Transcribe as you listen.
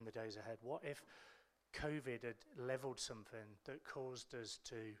days ahead? What if COVID had leveled something that caused us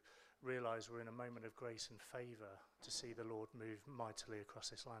to realise we're in a moment of grace and favour to see the Lord move mightily across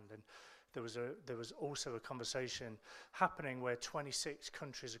this land? And there was also a conversation happening where 26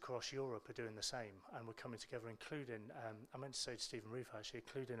 countries across Europe are doing the same, and we're coming together, including, I meant to say to Stephen Roof actually,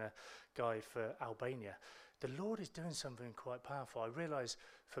 including a guy for Albania. The Lord is doing something quite powerful. I realise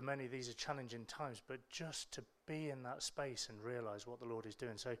for many these are challenging times, but just to be in that space and realise what the Lord is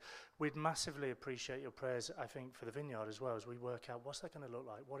doing. So we'd massively appreciate your prayers, I think, for the Vineyard as well, as we work out what's that going to look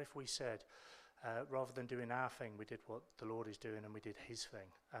like. What if we said, rather than doing our thing, we did what the Lord is doing and we did his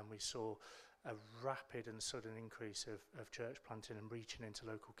thing, and we saw a rapid and sudden increase of church planting and reaching into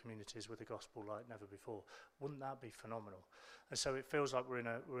local communities with the gospel like never before. Wouldn't that be phenomenal? And so it feels like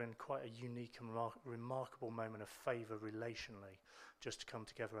we're in quite a unique and remarkable moment of favour relationally, just to come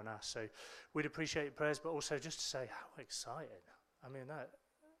together and ask. So we'd appreciate your prayers, but also just to say how exciting. I mean, that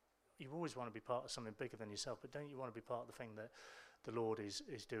you always want to be part of something bigger than yourself, but don't you want to be part of the thing that the Lord is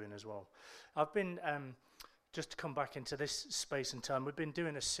doing as well? I've been, just to come back into this space and time, we've been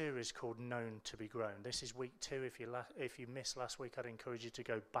doing a series called Known to be Grown. This is week 2. If you missed last week, I'd encourage you to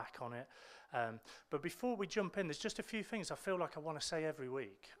go back on it. But before we jump in, there's just a few things I feel like I want to say every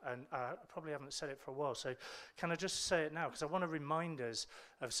week, and I probably haven't said it for a while, so can I just say it now? Because I want to remind us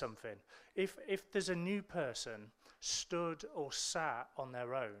of something. If there's a new person stood or sat on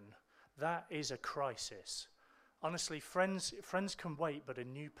their own, that is a crisis. Honestly, friends can wait, but a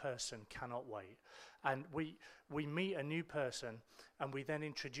new person cannot wait. And we meet a new person, and we then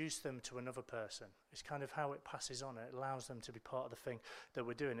introduce them to another person. It's kind of how it passes on. It allows them to be part of the thing that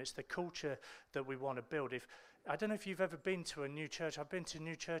we're doing. It's the culture that we want to build. I don't know if you've ever been to a new church. I've been to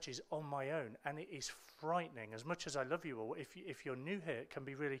new churches on my own, and it is frightening. As much as I love you all, if you're new here, it can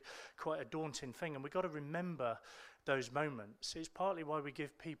be really quite a daunting thing. And we've got to remember those moments. It's partly why we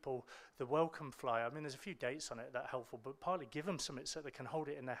give people the welcome flyer. I mean, there's a few dates on it that are helpful, but partly give them something so they can hold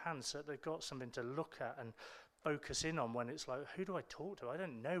it in their hands, so that they've got something to look at and focus in on when it's like, who do I talk to? I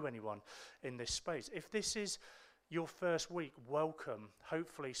don't know anyone in this space. If this is your first week, welcome.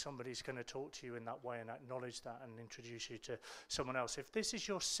 Hopefully somebody's going to talk to you in that way and acknowledge that and introduce you to someone else. If this is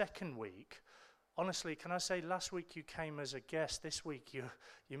your second week, honestly, can I say last week you came as a guest, this week you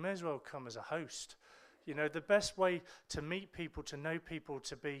may as well come as a host. You know, the best way to meet people, to know people,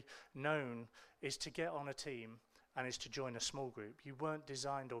 to be known is to get on a team and is to join a small group. You weren't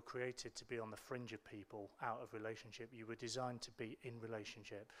designed or created to be on the fringe of people out of relationship. You were designed to be in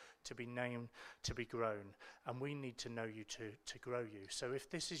relationship, to be named, to be grown. And we need to know you to grow you. So if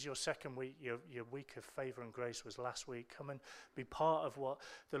this is your second week, your week of favour and grace was last week, come and be part of what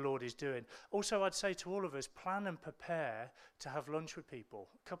the Lord is doing. Also, I'd say to all of us, plan and prepare to have lunch with people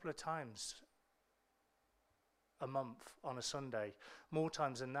a couple of times a month on a Sunday, more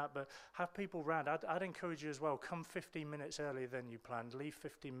times than that, but have people round. I'd encourage you as well, come 15 minutes earlier than you planned, leave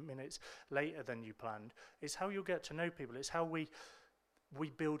 15 minutes later than you planned. It's how you'll get to know people. It's how we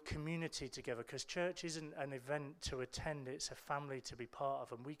build community together, because church isn't an event to attend, it's a family to be part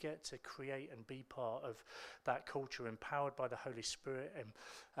of, and we get to create and be part of that culture, empowered by the Holy Spirit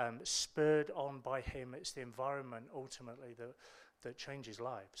and spurred on by him. It's the environment ultimately that changes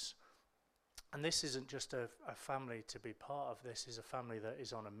lives. And this isn't just a family to be part of. This is a family that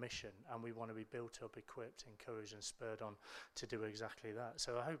is on a mission, and we want to be built up, equipped, encouraged, and spurred on to do exactly that.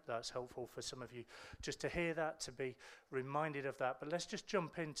 So I hope that's helpful for some of you just to hear that, to be reminded of that. But let's just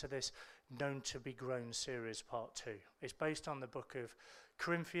jump into this Known to be Grown series, part 2. It's based on the book of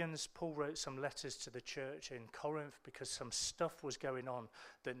Corinthians. Paul wrote some letters to the church in Corinth because some stuff was going on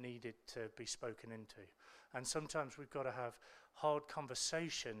that needed to be spoken into. And sometimes we've got to have hard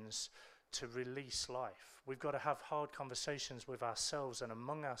conversations to release life. We've got to have hard conversations with ourselves and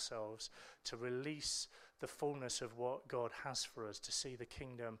among ourselves to release the fullness of what God has for us, to see the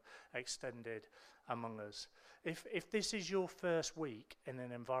kingdom extended among us. If this is your first week in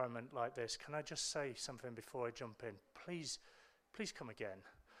an environment like this, can I just say something before I jump in? Please come again.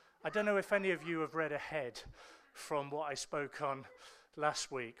 I don't know if any of you have read ahead from what I spoke on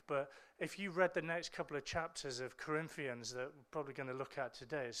last week, but if you read the next couple of chapters of Corinthians that we're probably going to look at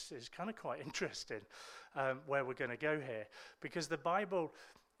today, it's kind of quite interesting where we're going to go here, because the Bible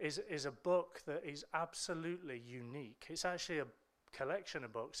is a book that is absolutely unique. It's actually a collection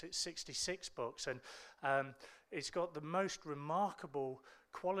of books. It's 66 books, and it's got the most remarkable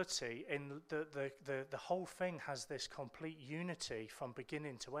quality in the whole thing has this complete unity from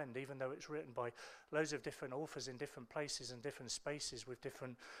beginning to end, even though it's written by loads of different authors in different places and different spaces with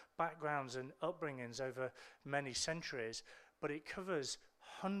different backgrounds and upbringings over many centuries. But it covers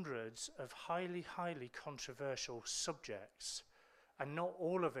hundreds of highly controversial subjects, And not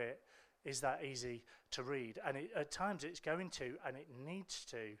all of it is that easy to read. And at times it's going to, and it needs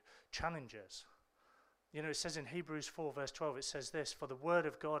to, challenge us. You know, it says in Hebrews 4 verse 12, it says this, "For the word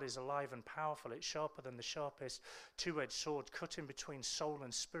of God is alive and powerful. It's sharper than the sharpest two-edged sword, cutting between soul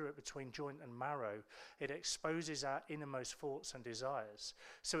and spirit, between joint and marrow. It exposes our innermost thoughts and desires."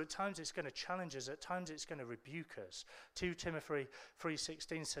 So at times it's going to challenge us. At times it's going to rebuke us. 2 Timothy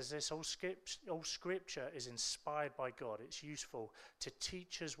 3:16 says this, all scripture is inspired by God. It's useful to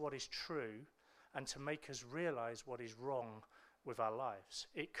teach us what is true and to make us realize what is wrong with our lives.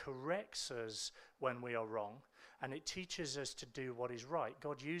 It corrects us when we are wrong, and it teaches us to do what is right.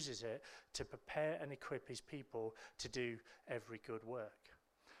 God uses it to prepare and equip his people to do every good work.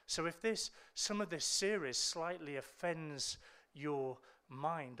 So if some of this series slightly offends your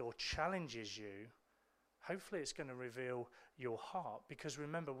mind or challenges you, hopefully it's going to reveal your heart, because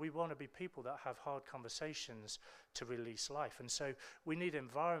remember, we want to be people that have hard conversations to release life. And so we need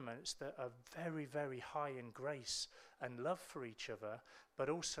environments that are very, very high in grace and love for each other, but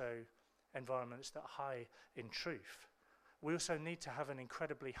also environments that are high in truth. We also need to have an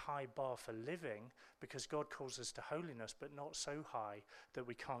incredibly high bar for living, because God calls us to holiness, but not so high that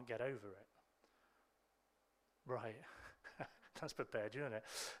we can't get over it. Right. That's prepared, isn't it?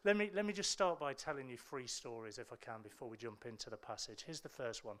 Let me just start by telling you 3 stories, if I can, before we jump into the passage. Here's the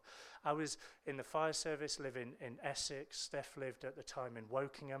first one. I was in the fire service living in Essex. Steph lived at the time in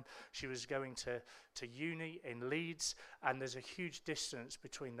Wokingham. She was going to uni in Leeds, and there's a huge distance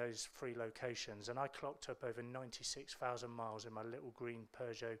between those 3 locations. And I clocked up over 96,000 miles in my little green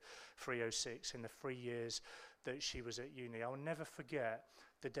Peugeot 306 in the 3 years that she was at uni. I'll never forget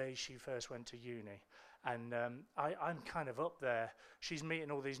the day she first went to uni. And I'm kind of up there. She's meeting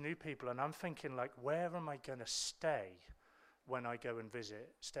all these new people, and I'm thinking, like, where am I going to stay when I go and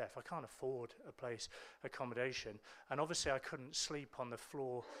visit Steph? I can't afford a place accommodation. And obviously I couldn't sleep on the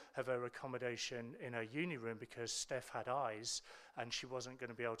floor of her accommodation in her uni room, because Steph had eyes and she wasn't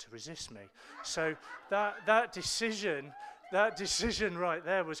going to be able to resist me. So that decision right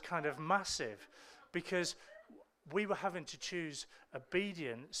there was kind of massive, because we were having to choose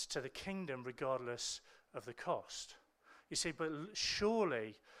obedience to the kingdom regardless of the cost. You see, but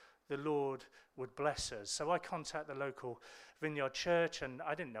surely the Lord would bless us. So I contact the local Vineyard Church, and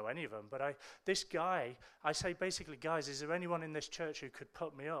I didn't know any of them, but this guy, I say basically, guys, is there anyone in this church who could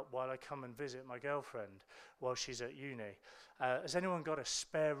put me up while I come and visit my girlfriend while she's at uni? Has anyone got a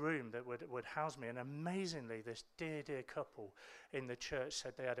spare room that would house me? And amazingly, this dear couple in the church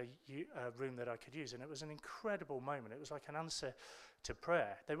said they had a room that I could use, and it was an incredible moment. It was like an answer to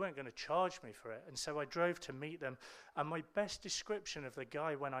prayer. They weren't going to charge me for it, and so I drove to meet them. And my best description of the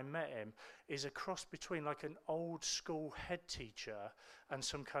guy when I met him is a cross between like an old school head teacher and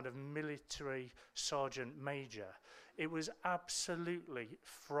some kind of military sergeant major. It was absolutely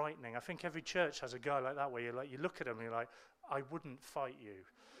frightening. I think every church has a guy like that, where you look at him and you're like, I wouldn't fight you.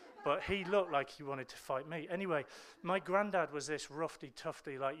 But he looked like he wanted to fight me. Anyway, my granddad was this roughy,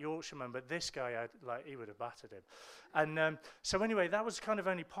 tufty, like Yorkshireman, but this guy, he would have battered him. And so anyway, that was kind of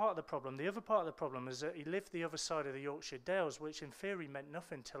only part of the problem. The other part of the problem is that he lived the other side of the Yorkshire Dales, which in theory meant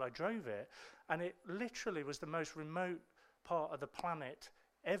nothing till I drove it. And it literally was the most remote part of the planet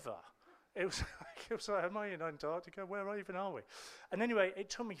ever. It was like, am I in Antarctica? Where even are we? And anyway, it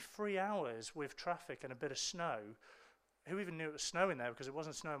took me 3 hours with traffic and a bit of snow. Who even knew it was snowing there, because it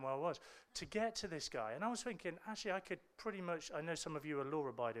wasn't snowing where I was, to get to this guy. And I was thinking, actually, I could pretty much, I know some of you are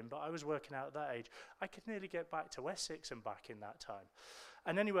law-abiding, but I was working out at that age. I could nearly get back to Essex and back in that time.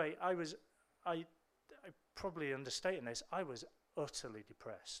 And anyway, I probably understating this, I was utterly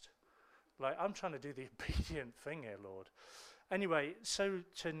depressed. Like, I'm trying to do the obedient thing here, Lord. Anyway, so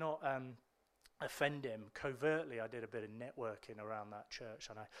to not offend him, covertly I did a bit of networking around that church,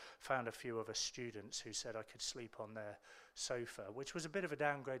 and I found a few other students who said I could sleep on their sofa, which was a bit of a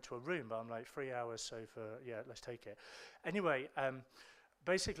downgrade to a room, but I'm like, 3 hours sofa, yeah, let's take it. Anyway,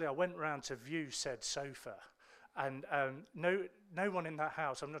 basically I went round to view said sofa, and no one in that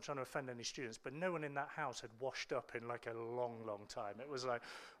house, I'm not trying to offend any students, but no one in that house had washed up in like a long time. It was like,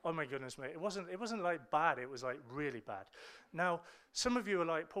 oh my goodness me, it wasn't like bad, it was like really bad. Now, some of you are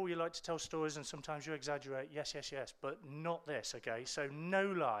like, Paul, you like to tell stories and sometimes you exaggerate. Yes, but not this, okay? So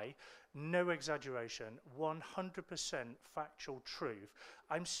no lie, no exaggeration, 100% factual truth.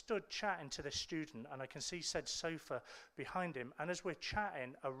 I'm stood chatting to the student, and I can see said sofa behind him, and as we're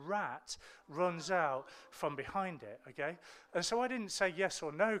chatting, a rat runs out from behind it, okay? And so I didn't say yes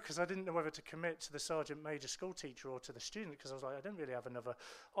or no because I didn't know whether to commit to the sergeant major school teacher or to the student, because I was like, I don't really have another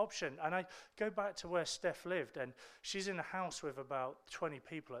option. And I go back to where Steph lived, and she's in a house with about 20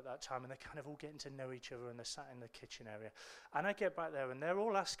 people at that time, and they're kind of all getting to know each other, and they're sat in the kitchen area. And I get back there, and they're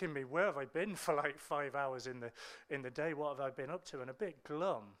all asking me, where have I been for like 5 hours in the day? What have I been up to? And a bit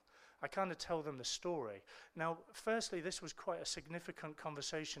glum, I kind of tell them the story. Now, firstly, this was quite a significant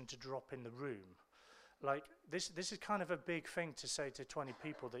conversation to drop in the room. Like, this is kind of a big thing to say to 20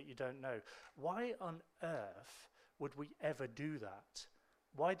 people that you don't know. Why on earth would we ever do that?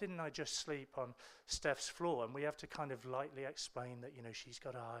 Why didn't I just sleep on Steph's floor? And we have to kind of lightly explain that, you know, she's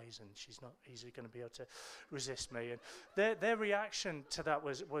got eyes and she's not easily going to be able to resist me. And their reaction to that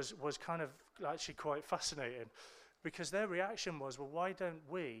was kind of actually quite fascinating, because their reaction was, well, why don't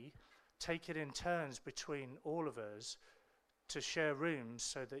we take it in turns between all of us to share rooms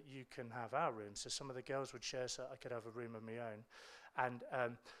so that you can have our room? So some of the girls would share so I could have a room of my own.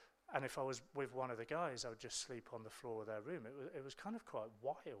 And if I was with one of the guys, I would just sleep on the floor of their room. It was kind of quite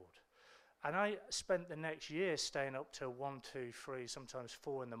wild. And I spent the next year staying up till 1, 2, 3, sometimes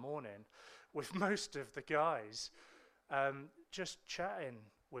 4 in the morning with most of the guys, just chatting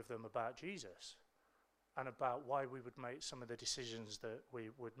with them about Jesus and about why we would make some of the decisions that we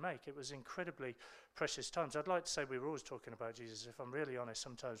would make. It was incredibly precious times. I'd like to say we were always talking about Jesus. If I'm really honest,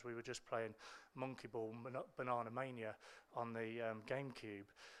 sometimes we were just playing Monkey Ball, Banana Mania on the GameCube.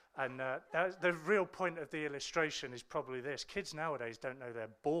 And the real point of the illustration is probably this. Kids nowadays don't know they're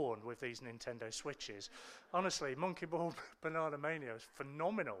born with these Nintendo Switches. Honestly, Monkey Ball Banana Mania is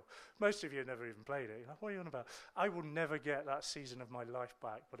phenomenal. Most of you have never even played it. You're like, what are you on about? I will never get that season of my life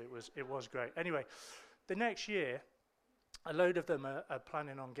back, but it was great. Anyway, the next year, a load of them are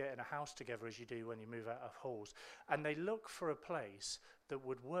planning on getting a house together, as you do when you move out of halls, and they look for a place that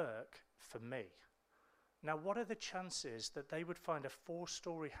would work for me. Now, what are the chances that they would find a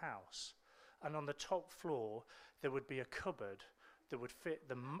 4-story house, and on the top floor there would be a cupboard that would fit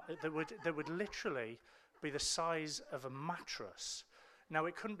that would literally be the size of a mattress? Now,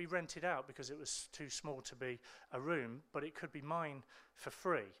 it couldn't be rented out because it was too small to be a room, but it could be mine for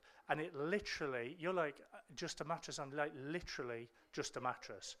free. And it literally, you're like, just a mattress, I'm like, literally just a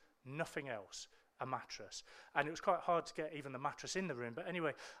mattress, nothing else. A mattress. And it was quite hard to get even the mattress in the room. But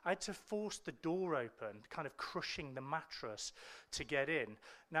anyway, I had to force the door open, kind of crushing the mattress to get in.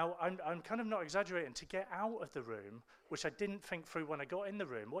 Now, I'm kind of not exaggerating. To get out of the room, which I didn't think through when I got in the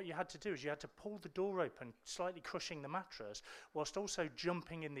room, what you had to do is you had to pull the door open, slightly crushing the mattress, whilst also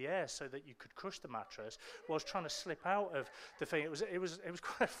jumping in the air so that you could crush the mattress, whilst trying to slip out of the thing. It was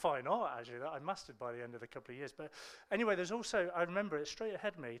quite a fine art, actually, that I mastered by the end of a couple of years. But anyway, there's also, I remember it straight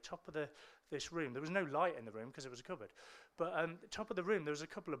ahead of me, top of this room. There was no light in the room because it was a cupboard. But top of the room, there was a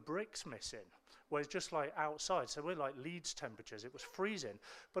couple of bricks missing, where it's just like outside. So we're like Leeds temperatures. It was freezing.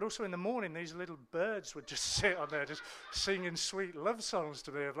 But also in the morning, these little birds would just sit on there, just singing sweet love songs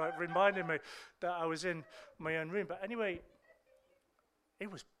to me, of like reminding me that I was in my own room. But anyway,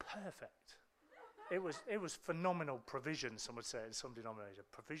 it was perfect. It was phenomenal provision, some would say, in some denomination.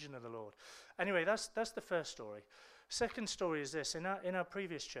 Provision of the Lord. Anyway, that's the first story. Second story is this. In our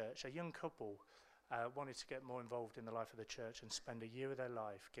previous church, a young couple wanted to get more involved in the life of the church and spend a year of their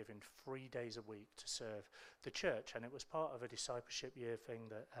life giving 3 days a week to serve the church. And it was part of a discipleship year thing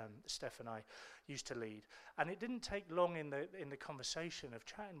that Steph and I used to lead. And it didn't take long in the conversation of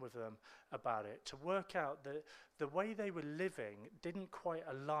chatting with them about it to work out that the way they were living didn't quite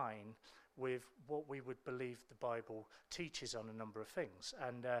align with what we would believe the Bible teaches on a number of things.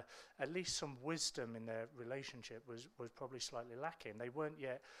 And at least some wisdom in their relationship was probably slightly lacking. They weren't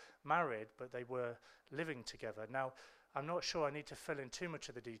yet married, but they were living together. Now, I'm not sure I need to fill in too much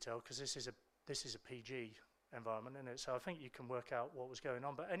of the detail because this is a PG environment, isn't it? So I think you can work out what was going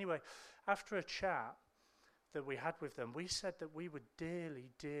on. But anyway, after a chat that we had with them, we said that we would dearly,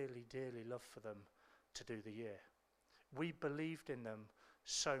 dearly, dearly love for them to do the year. We believed in them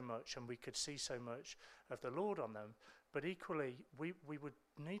so much, and we could see so much of the Lord on them, but equally we would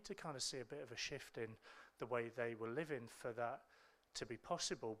need to kind of see a bit of a shift in the way they were living for that to be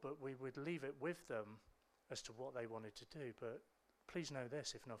possible, but we would leave it with them as to what they wanted to do. But please know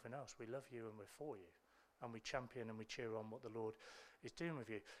this, if nothing else, we love you and we're for you, and we champion and we cheer on what the Lord is doing with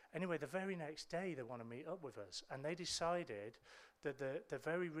you. Anyway, the very next day they want to meet up with us, and they decided that the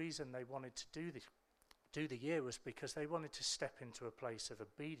very reason they wanted to do the year was because they wanted to step into a place of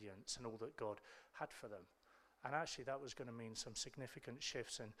obedience and all that God had for them. And actually that was going to mean some significant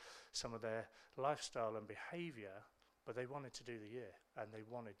shifts in some of their lifestyle and behavior, but they wanted to do the year and they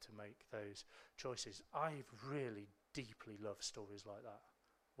wanted to make those choices. I really deeply love stories like that,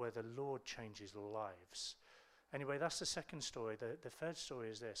 where the Lord changes lives Anyway, that's the second story. The third story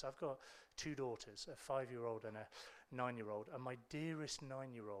is this. I've got two daughters, a 5-year-old and a 9-year-old. And my dearest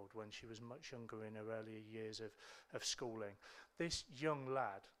 9-year-old, when she was much younger in her earlier years of schooling, this young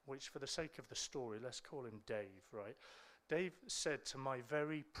lad, which for the sake of the story, let's call him Dave, right? Dave said to my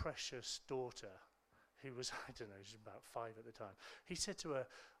very precious daughter, who was, I don't know, she was about 5 at the time, he said to her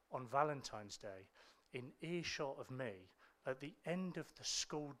on Valentine's Day, in earshot of me, at the end of the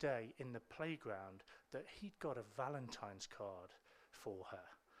school day in the playground, that he'd got a Valentine's card for her.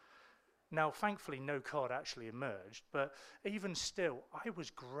 Now, thankfully, no card actually emerged, but even still, I was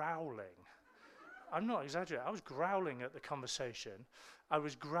growling. I'm not exaggerating. I was growling at the conversation. I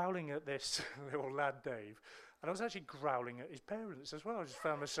was growling at this little lad, Dave, and I was actually growling at his parents as well. I just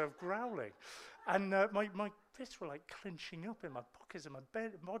found myself growling. And my fists were like clenching up in my pockets, and my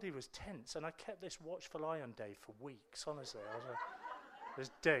body was tense, and I kept this watchful eye on Dave for weeks, honestly. I was like,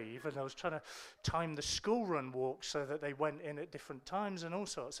 there's Dave, and I was trying to time the school run walks so that they went in at different times and all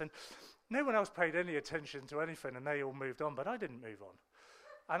sorts. And no one else paid any attention to anything, and they all moved on, but I didn't move on.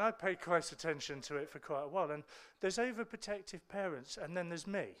 And I paid close attention to it for quite a while. And there's overprotective parents, and then there's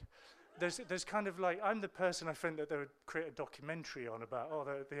me. There's kind of like, I'm the person I think that they would create a documentary on about,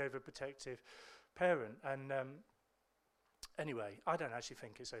 the overprotective parent. And anyway, I don't actually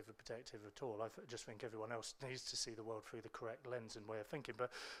think it's overprotective at all. I just think everyone else needs to see the world through the correct lens and way of thinking.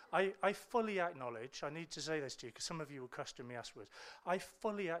 But I fully acknowledge, I need to say this to you, because some of you will question me afterwards. I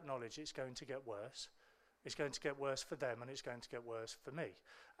fully acknowledge it's going to get worse. It's going to get worse for them, and it's going to get worse for me.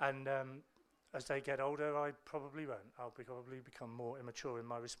 And as they get older, I probably won't. I'll probably become more immature in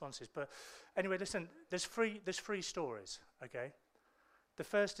my responses. But anyway, listen, there's three stories, okay? The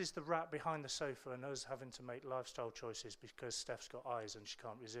first is the rat behind the sofa and us having to make lifestyle choices because Steph's got eyes and she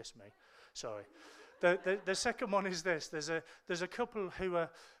can't resist me. Sorry. The second one is this. There's a couple who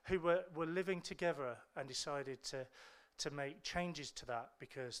were living together and decided to make changes to that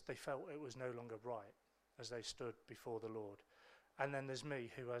because they felt it was no longer right as they stood before the Lord. And then there's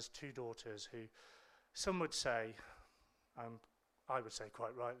me, who has two daughters who some would say, I would say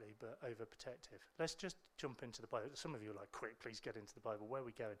quite rightly, but overprotective. Let's just jump into the Bible. Some of you are like, quick, please get into the Bible. Where are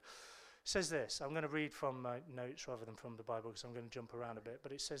we going? It says this. I'm going to read from my notes rather than from the Bible because I'm going to jump around a bit.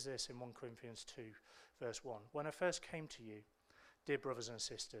 But it says this in 1 Corinthians 2, verse 1. When I first came to you, dear brothers and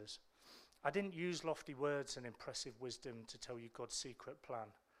sisters, I didn't use lofty words and impressive wisdom to tell you God's secret plan.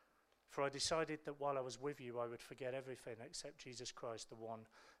 For I decided that while I was with you, I would forget everything except Jesus Christ, the one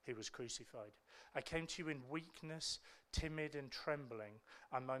who was crucified. I came to you in weakness, timid and trembling,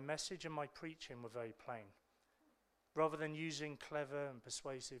 and my message and my preaching were very plain. Rather than using clever and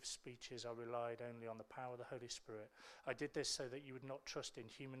persuasive speeches, I relied only on the power of the Holy Spirit. I did this so that you would not trust in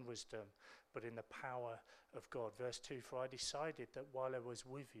human wisdom, but in the power of God. Verse 2, for I decided that while I was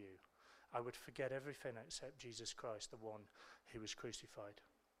with you, I would forget everything except Jesus Christ, the one who was crucified.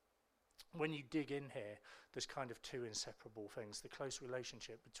 When you dig in here, there's kind of two inseparable things. The close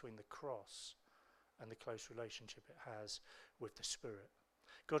relationship between the cross and the close relationship it has with the Spirit.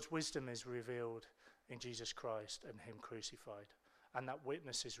 God's wisdom is revealed in Jesus Christ and him crucified. And that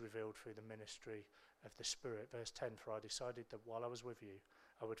witness is revealed through the ministry of the Spirit. Verse 10, for I decided that while I was with you,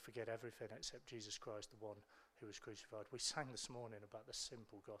 I would forget everything except Jesus Christ, the one who was crucified. We sang this morning about the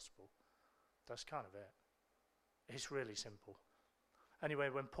simple gospel. That's kind of it. It's really simple. Anyway,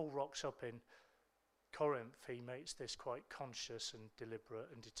 when Paul rocks up in Corinth, he makes this quite conscious and deliberate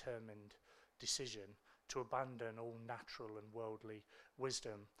and determined decision to abandon all natural and worldly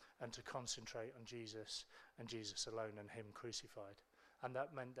wisdom and to concentrate on Jesus and Jesus alone and him crucified. And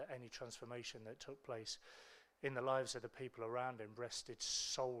that meant that any transformation that took place in the lives of the people around him rested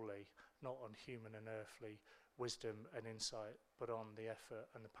solely not on human and earthly wisdom and insight, but on the effort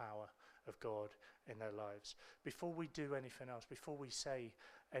and the power of God in their lives. Before we do anything else, before we say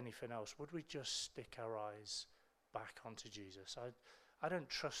anything else, would we just stick our eyes back onto Jesus? I don't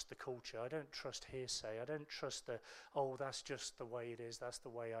trust the culture. I don't trust hearsay. I don't trust that's just the way it is. That's the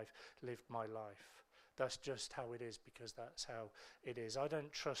way I've lived my life. That's just how it is because that's how it is. I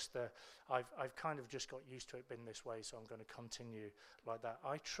don't trust I've kind of just got used to it being this way, so I'm going to continue like that.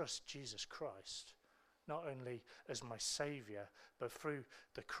 I trust Jesus Christ, not only as my Saviour, but through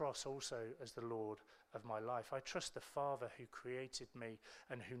the cross also as the Lord of my life. I trust the Father who created me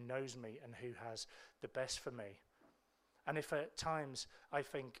and who knows me and who has the best for me. And if at times I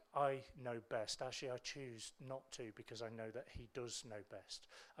think I know best, actually I choose not to because I know that he does know best.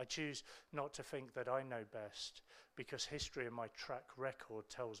 I choose not to think that I know best because history and my track record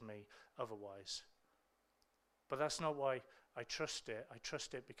tells me otherwise. But that's not why I trust it. I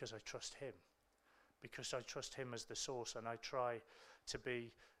trust it because I trust him. Because I trust him as the source, and I try to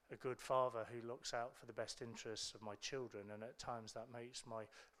be a good father who looks out for the best interests of my children, and at times that makes my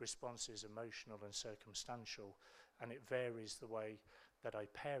responses emotional and circumstantial, and it varies the way that I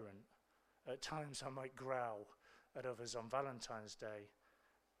parent. At times I might growl at others on Valentine's Day,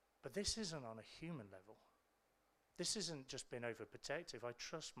 but this isn't on a human level. This isn't just being overprotective. I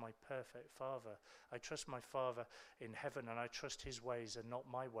trust my perfect Father. I trust my Father in heaven, and I trust his ways are not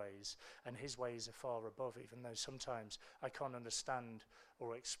my ways, and his ways are far above, even though sometimes I can't understand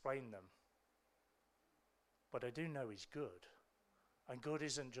or explain them. But I do know he's good. And good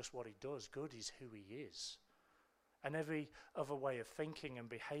isn't just what he does. Good is who he is. And every other way of thinking and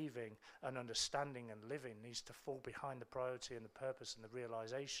behaving and understanding and living needs to fall behind the priority and the purpose and the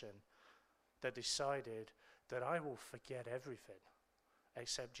realization that decided that I will forget everything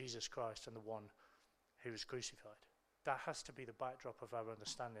except Jesus Christ and the one who was crucified. That has to be the backdrop of our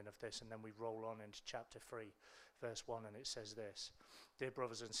understanding of this. And then we roll on into chapter 3, verse 1, and it says this: Dear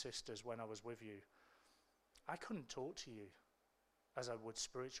brothers and sisters, when I was with you, I couldn't talk to you as I would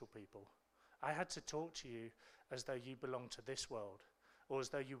spiritual people. I had to talk to you as though you belonged to this world, or as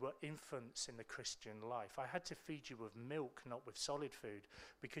though you were infants in the Christian life. I had to feed you with milk, not with solid food,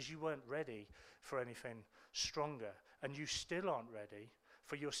 because you weren't ready for anything stronger. And you still aren't ready,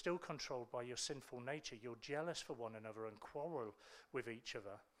 for you're still controlled by your sinful nature. You're jealous for one another and quarrel with each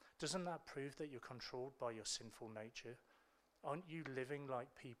other. Doesn't that prove that you're controlled by your sinful nature? Aren't you living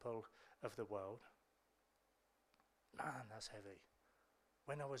like people of the world? Man, that's heavy.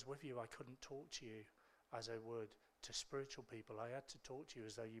 When I was with you, I couldn't talk to you as I would to spiritual people. I had to talk to you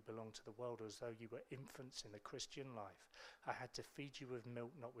as though you belonged to the world, or as though you were infants in the Christian life. I had to feed you with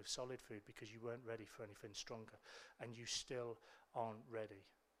milk, not with solid food, because you weren't ready for anything stronger, and you still aren't ready.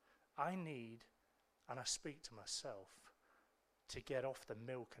 I need, and I speak to myself, to get off the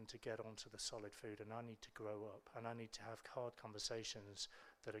milk and to get onto the solid food, and I need to grow up, and I need to have hard conversations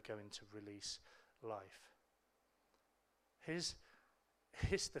that are going to release life. Here's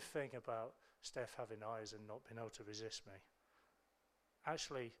the thing about Steph having eyes and not being able to resist me.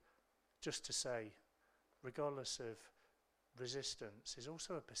 Actually, just to say, regardless of resistance, is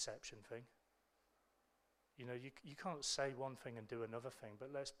also a perception thing. You know, you can't say one thing and do another thing,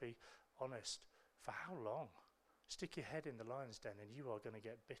 but let's be honest. For how long? Stick your head in the lion's den and you are going to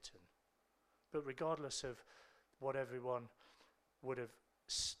get bitten. But regardless of what everyone would have,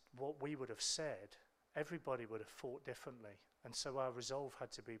 what we would have said, everybody would have fought differently. And so our resolve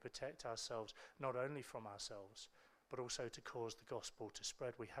had to be protect ourselves, not only from ourselves, but also to cause the gospel to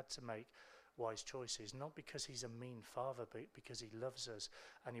spread. We had to make wise choices, not because he's a mean father, but because he loves us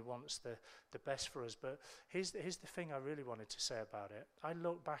and he wants the best for us. But here's the thing I really wanted to say about it. I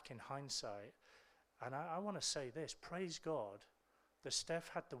look back in hindsight, and I want to say this: praise God that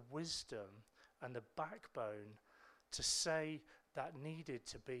Steph had the wisdom and the backbone to say that needed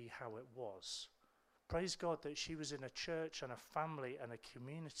to be how it was. Praise God that she was in a church and a family and a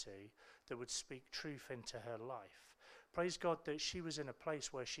community that would speak truth into her life. Praise God that she was in a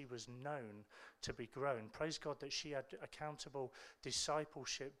place where she was known to be grown. Praise God that she had accountable,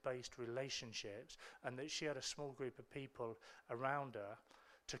 discipleship-based relationships, and that she had a small group of people around her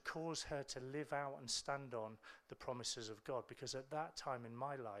to cause her to live out and stand on the promises of God. Because at that time in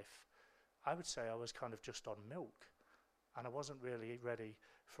my life, I would say I was kind of just on milk, and I wasn't really ready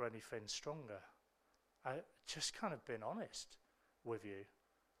for anything stronger. I just kind of been honest with you.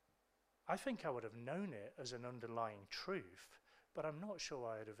 I think I would have known it as an underlying truth, but I'm not sure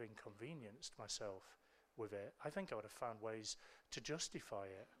I would have inconvenienced myself with it. I think I would have found ways to justify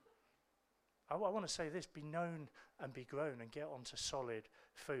it. I want to say this: be known and be grown and get onto solid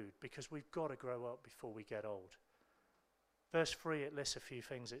food, because we've got to grow up before we get old. Verse 3, it lists a few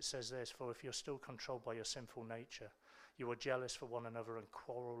things. It says this: for if you're still controlled by your sinful nature, you are jealous for one another and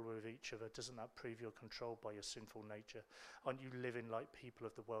quarrel with each other. Doesn't that prove you're controlled by your sinful nature? Aren't you living like people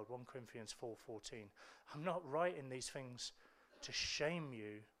of the world? 1 Corinthians 4:14. I'm not writing these things to shame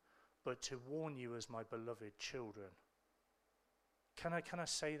you, but to warn you as my beloved children. Can I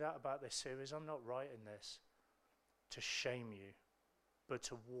say that about this series? I'm not writing this to shame you, but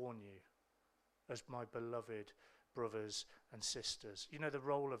to warn you as my beloved brothers and sisters. You know, the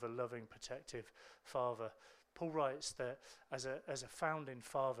role of a loving, protective father. Paul writes that as a founding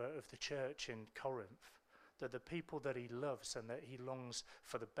father of the church in Corinth, that the people that he loves and that he longs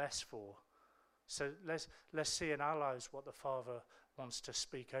for the best for. So let's see in our lives what the Father wants to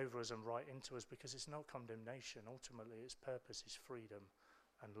speak over us and write into us, because it's not condemnation. Ultimately, its purpose is freedom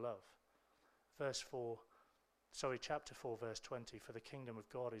and love. Chapter 4, verse 20. For the kingdom of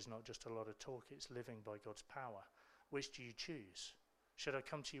God is not just a lot of talk, it's living by God's power. Which do you choose? Should I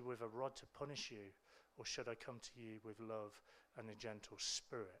come to you with a rod to punish you, or should I come to you with love and a gentle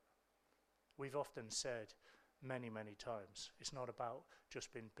spirit. We've often said many, many times, it's not about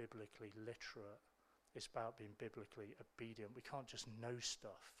just being biblically literate. It's about being biblically obedient. We can't just know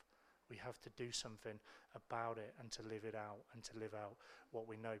stuff. We have to do something about it and to live it out and to live out what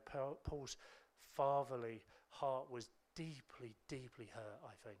we know. Paul's fatherly heart was deeply, deeply hurt,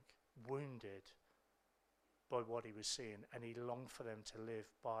 I think, wounded by what he was seeing, and he longed for them to live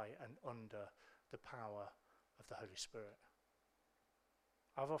by and under the power of the Holy Spirit.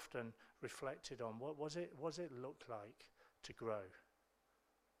 I've often reflected on what was it look like to grow?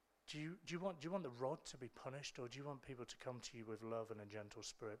 Do you want the rod to be punished, or do you want people to come to you with love and a gentle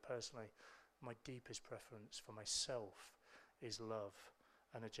spirit? Personally, my deepest preference for myself is love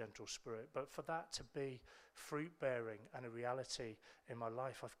and a gentle spirit. But for that to be fruit-bearing and a reality in my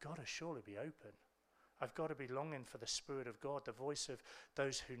life, I've got to surely be open. I've got to be longing for the Spirit of God, the voice of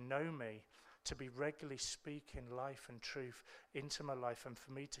those who know me, to be regularly speaking life and truth into my life, and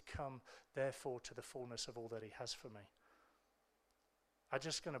for me to come, therefore, to the fullness of all that he has for me. I'm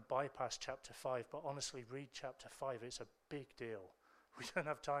just going to bypass chapter 5, but honestly, read chapter 5. It's a big deal. We don't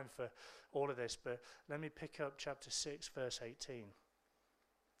have time for all of this, but let me pick up chapter 6, verse 18.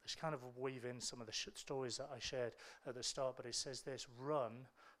 Let's kind of weave in some of the stories that I shared at the start, but it says this: run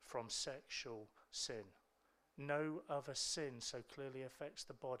from sexual sin. No other sin so clearly affects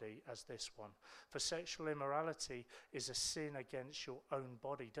the body as this one. For sexual immorality is a sin against your own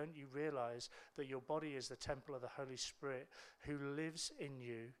body. Don't you realize that your body is the temple of the Holy Spirit who lives in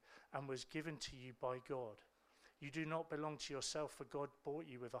you and was given to you by God? You do not belong to yourself, for God bought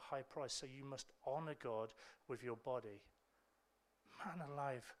you with a high price, so you must honor God with your body. Man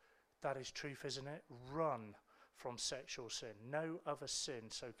alive, that is truth, isn't it? Run from sexual sin. No other sin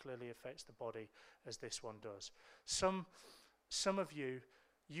so clearly affects the body as this one does. Some of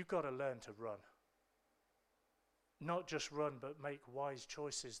you've got to learn to run. Not just run, but make wise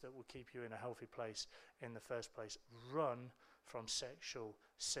choices that will keep you in a healthy place in the first place. Run from sexual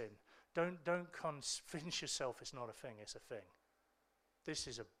sin. Don't convince yourself it's not a thing, it's a thing. This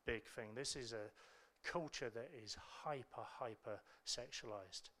is a big thing. This is a culture that is hyper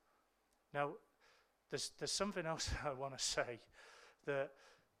sexualized. Now, there's something else I want to say that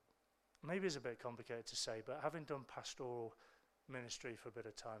maybe is a bit complicated to say, but having done pastoral ministry for a bit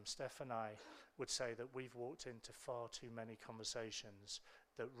of time, Steph and I would say that we've walked into far too many conversations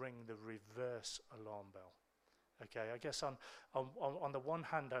that ring the reverse alarm bell. Okay, I guess on the one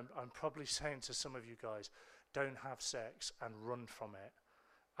hand, I'm probably saying to some of you guys, don't have sex and run from it.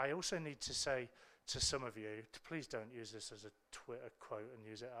 I also need to say to some of you, please don't use this as a Twitter quote and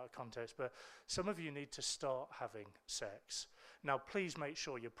use it out of context, but some of you need to start having sex. Now, please make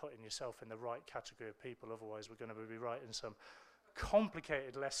sure you're putting yourself in the right category of people, otherwise we're going to be writing some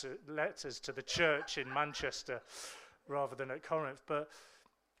complicated letters to the church in Manchester rather than at Corinth. But,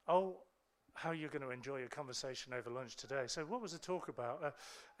 how you're going to enjoy your conversation over lunch today. So what was the talk about?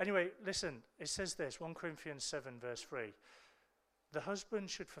 Anyway, listen, it says this, 1 Corinthians 7, verse 3. The husband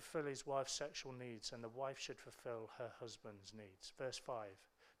should fulfill his wife's sexual needs, and the wife should fulfill her husband's needs. Verse 5,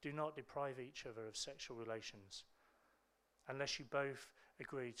 do not deprive each other of sexual relations, unless you both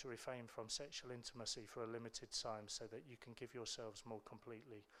agree to refrain from sexual intimacy for a limited time, so that you can give yourselves more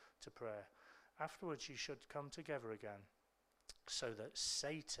completely to prayer. Afterwards you should come together again, so that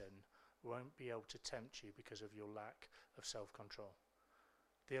Satan won't be able to tempt you because of your lack of self-control.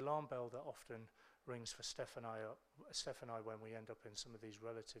 The alarm bell that often rings for Steph and I when we end up in some of these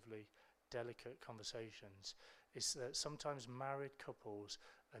relatively delicate conversations is that sometimes married couples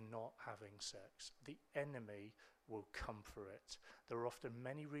are not having sex. The enemy will come for it. There are often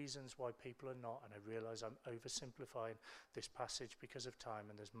many reasons why people are not, and I realize I'm oversimplifying this passage because of time,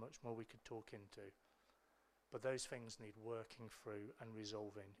 and there's much more we could talk into. But those things need working through and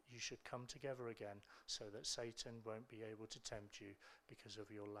resolving. You should come together again so that Satan won't be able to tempt you because of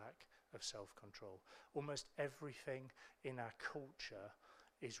your lack of self-control. Almost everything in our culture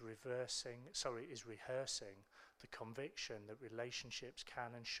is rehearsing the conviction that relationships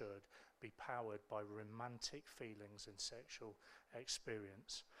can and should be powered by romantic feelings and sexual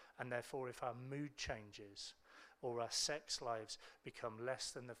experience. And therefore, if our mood changes or our sex lives become less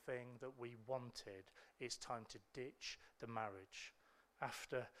than the thing that we wanted, it's time to ditch the marriage.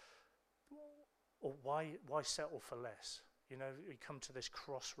 Or why settle for less? You know, we come to this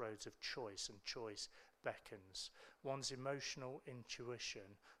crossroads of choice, and choice beckons. One's emotional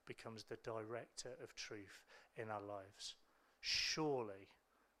intuition becomes the director of truth in our lives. Surely,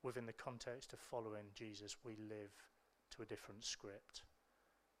 within the context of following Jesus, we live to a different script.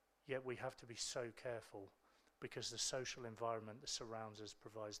 Yet we have to be so careful, because the social environment that surrounds us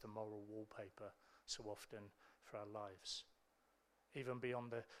provides the moral wallpaper so often for our lives. even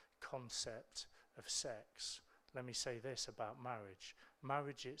beyond the concept of sex. Let me say this about marriage.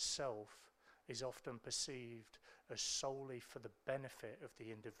 Marriage itself is often perceived as solely for the benefit of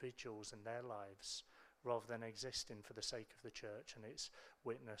the individuals and their lives, rather than existing for the sake of the church and its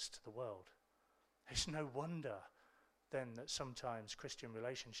witness to the world. It's no wonder then that sometimes Christian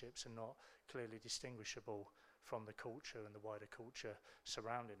relationships are not clearly distinguishable from the culture and the wider culture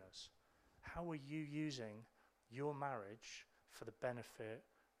surrounding us. How are you using your marriage for the benefit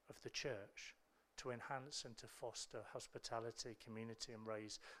of the church, to enhance and to foster hospitality, community, and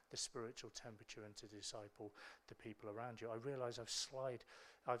raise the spiritual temperature and to disciple the people around you? I realise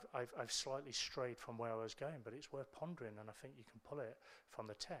I've slightly strayed from where I was going, but it's worth pondering, and I think you can pull it from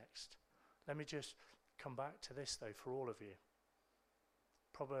the text. Let me just come back to this, though, for all of you.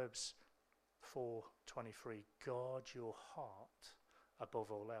 Proverbs 4:23, guard your heart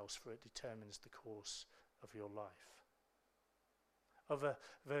above all else, for it determines the course of your life. Other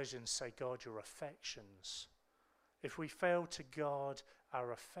versions say guard your affections. If we fail to guard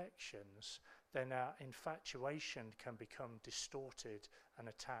our affections, then our infatuation can become distorted and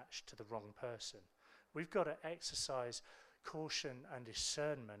attached to the wrong person. We've got to exercise caution and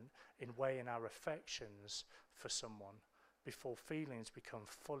discernment in weighing our affections for someone before feelings become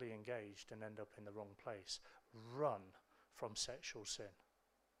fully engaged and end up in the wrong place. Run from sexual sin.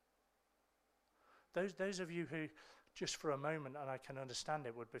 Those of you who, just for a moment, and I can understand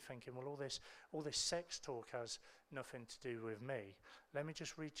it, would be thinking, well, all this sex talk has nothing to do with me. Let me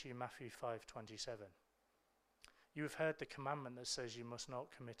just read to you Matthew 5:27. You have heard the commandment that says you must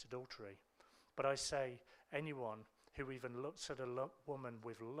not commit adultery. But I say, anyone who even looks at a woman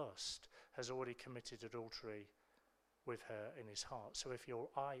with lust has already committed adultery with her in his heart. So if your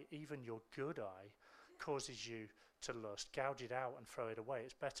eye, even your good eye, causes you to lust, gouge it out and throw it away.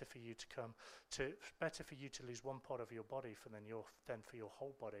 It's better for you to lose one part of your body than for your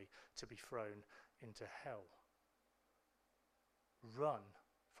whole body to be thrown into hell. Run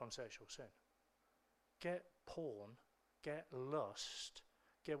from sexual sin. Get porn, get lust,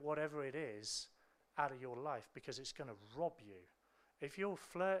 get whatever it is out of your life, because it's going to rob you. If you're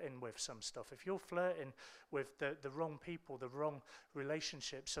flirting with some stuff, if you're flirting with the wrong people, the wrong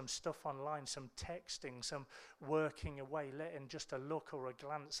relationships, some stuff online, some texting, some working away, letting just a look or a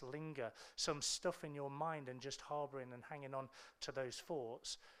glance linger, some stuff in your mind and just harboring and hanging on to those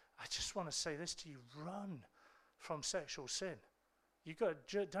thoughts, I just want to say this to you: run from sexual sin.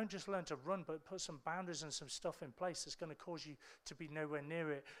 Don't just learn to run, but put some boundaries and some stuff in place that's going to cause you to be nowhere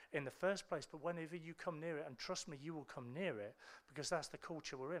near it in the first place. But whenever you come near it, and trust me, you will come near it, because that's the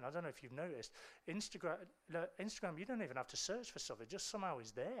culture we're in. I don't know if you've noticed. Instagram, you don't even have to search for stuff. It just somehow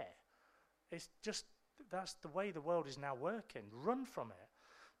is there. It's just, that's the way the world is now working. Run from it.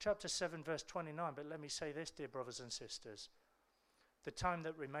 Chapter 7, verse 29. But let me say this, dear brothers and sisters. The time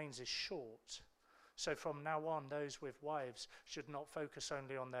that remains is short. So from now on, those with wives should not focus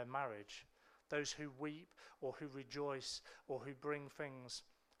only on their marriage. Those who weep or who rejoice or who buy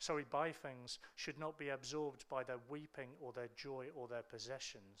things should not be absorbed by their weeping or their joy or their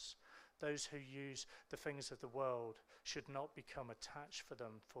possessions. Those who use the things of the world should not become attached for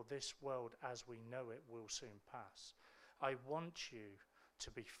them, for this world as we know it will soon pass. I want you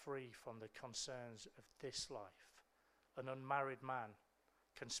to be free from the concerns of this life. An unmarried man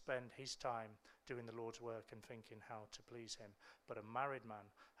can spend his time doing the Lord's work and thinking how to please him. But a married man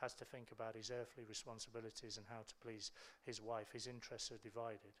has to think about his earthly responsibilities and how to please his wife. His interests are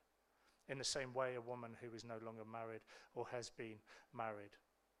divided. In the same way, a woman who is no longer married or who has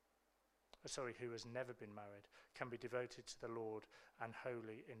never been married, can be devoted to the Lord and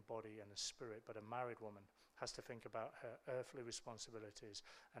holy in body and in spirit. But a married woman has to think about her earthly responsibilities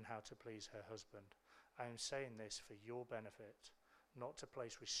and how to please her husband. I am saying this for your benefit, not to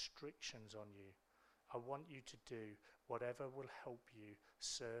place restrictions on you. I want you to do whatever will help you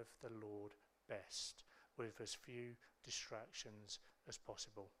serve the Lord best, with as few distractions as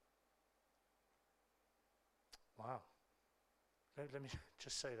possible. Wow. Let me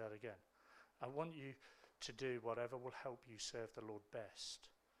just say that again. I want you to do whatever will help you serve the Lord best,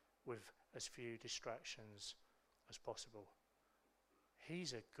 with as few distractions as possible.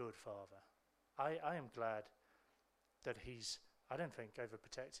 He's a good Father. I am glad that he's, I don't think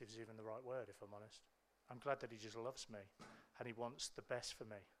overprotective is even the right word, if I'm honest. I'm glad that he just loves me and he wants the best for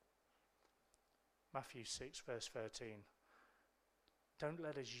me. Matthew 6, verse 13. Don't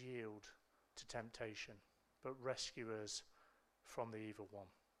let us yield to temptation, but rescue us from the evil one.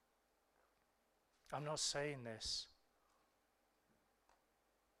 I'm not saying this.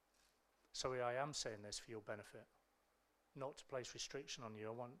 Sorry, I am saying this for your benefit, not to place restriction on you.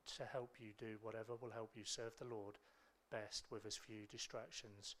 I want to help you do whatever will help you serve the Lord best with as few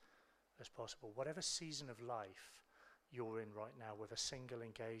distractions as possible. Whatever season of life you're in right now, whether single,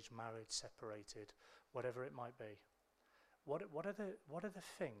 engaged, married, separated, whatever it might be, what are the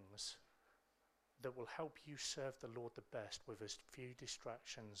things that will help you serve the Lord the best with as few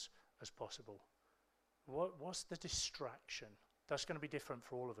distractions as possible? What's the distraction? That's going to be different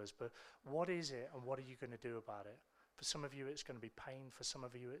for all of us, but what is it and what are you going to do about it? For some of you, it's going to be pain. For some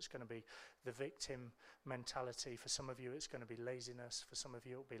of you, it's going to be the victim mentality. For some of you, it's going to be laziness. For some of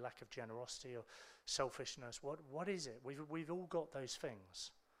you, it'll be lack of generosity or selfishness. What is it? We've all got those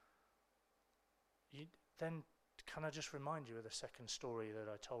things. Then can I just remind you of the second story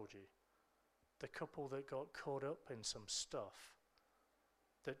that I told you? The couple that got caught up in some stuff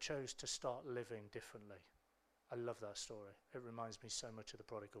that chose to start living differently. I love that story. It reminds me so much of the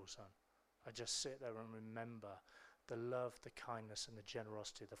prodigal son. I just sit there and remember the love, the kindness and the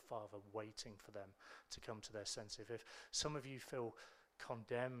generosity of the Father waiting for them to come to their senses. If some of you feel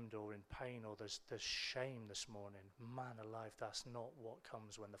condemned or in pain or there's shame this morning, man alive, that's not what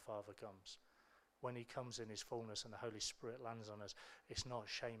comes when the Father comes. When he comes in his fullness and the Holy Spirit lands on us, it's not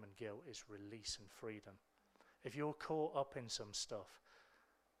shame and guilt, it's release and freedom. If you're caught up in some stuff,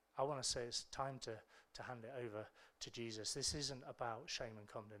 I want to say it's time to hand it over to Jesus. This isn't about shame and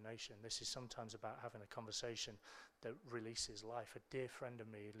condemnation. This is sometimes about having a conversation that releases life. A dear friend of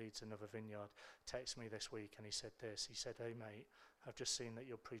me who leads another vineyard texted me this week and he said this. He said, "Hey mate, I've just seen that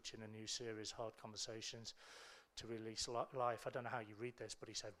you're preaching a new series, Hard Conversations to Release Life. I don't know how you read this," but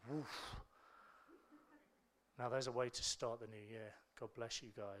he said, "Woof." Now there's a way to start the new year. God bless you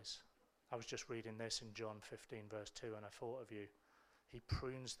guys. I was just reading this in John 15 verse 2 and I thought of you. He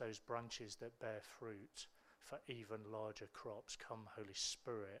prunes those branches that bear fruit for even larger crops. Come, Holy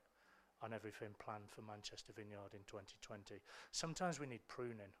Spirit, on everything planned for Manchester Vineyard in 2020. Sometimes we need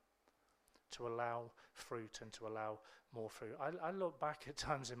pruning to allow fruit and to allow more fruit. I look back at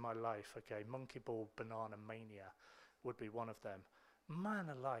times in my life, okay, monkey ball, banana mania would be one of them. Man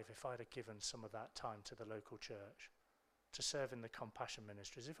alive, if I'd have given some of that time to the local church, to serve in the compassion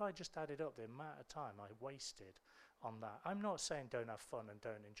ministries, if I just added up the amount of time I wasted on that. I'm not saying don't have fun and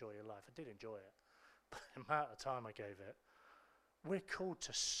don't enjoy your life. I did enjoy it. But the amount of time I gave it, we're called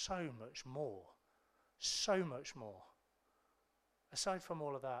to so much more. So much more. Aside from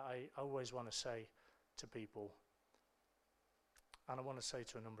all of that, I always want to say to people, and I want to say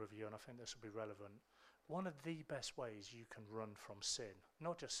to a number of you, and I think this will be relevant, one of the best ways you can run from sin,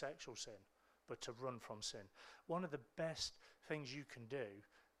 not just sexual sin, but to run from sin, one of the best things you can do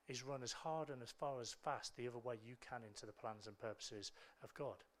is run as hard and as far as fast the other way you can into the plans and purposes of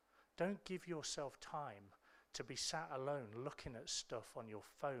God. Don't give yourself time to be sat alone looking at stuff on your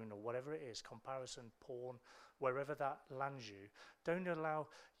phone or whatever it is, comparison, porn, wherever that lands you. Don't allow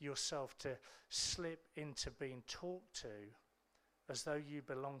yourself to slip into being talked to as though you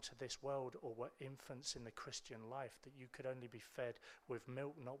belong to this world or were infants in the Christian life, that you could only be fed with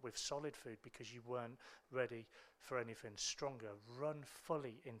milk, not with solid food, because you weren't ready for anything stronger. Run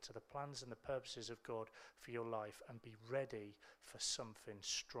fully into the plans and the purposes of God for your life and be ready for something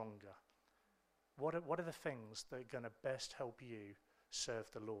stronger. What are the things that are going to best help you serve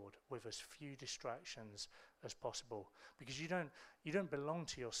the Lord with as few distractions as possible? Because you don't belong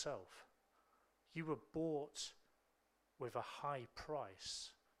to yourself. You were bought with a high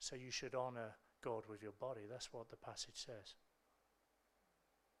price, so you should honor God with your body. That's what the passage says.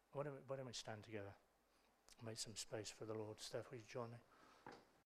 Why don't we stand together? Make some space for the Lord. Steph, will you join me?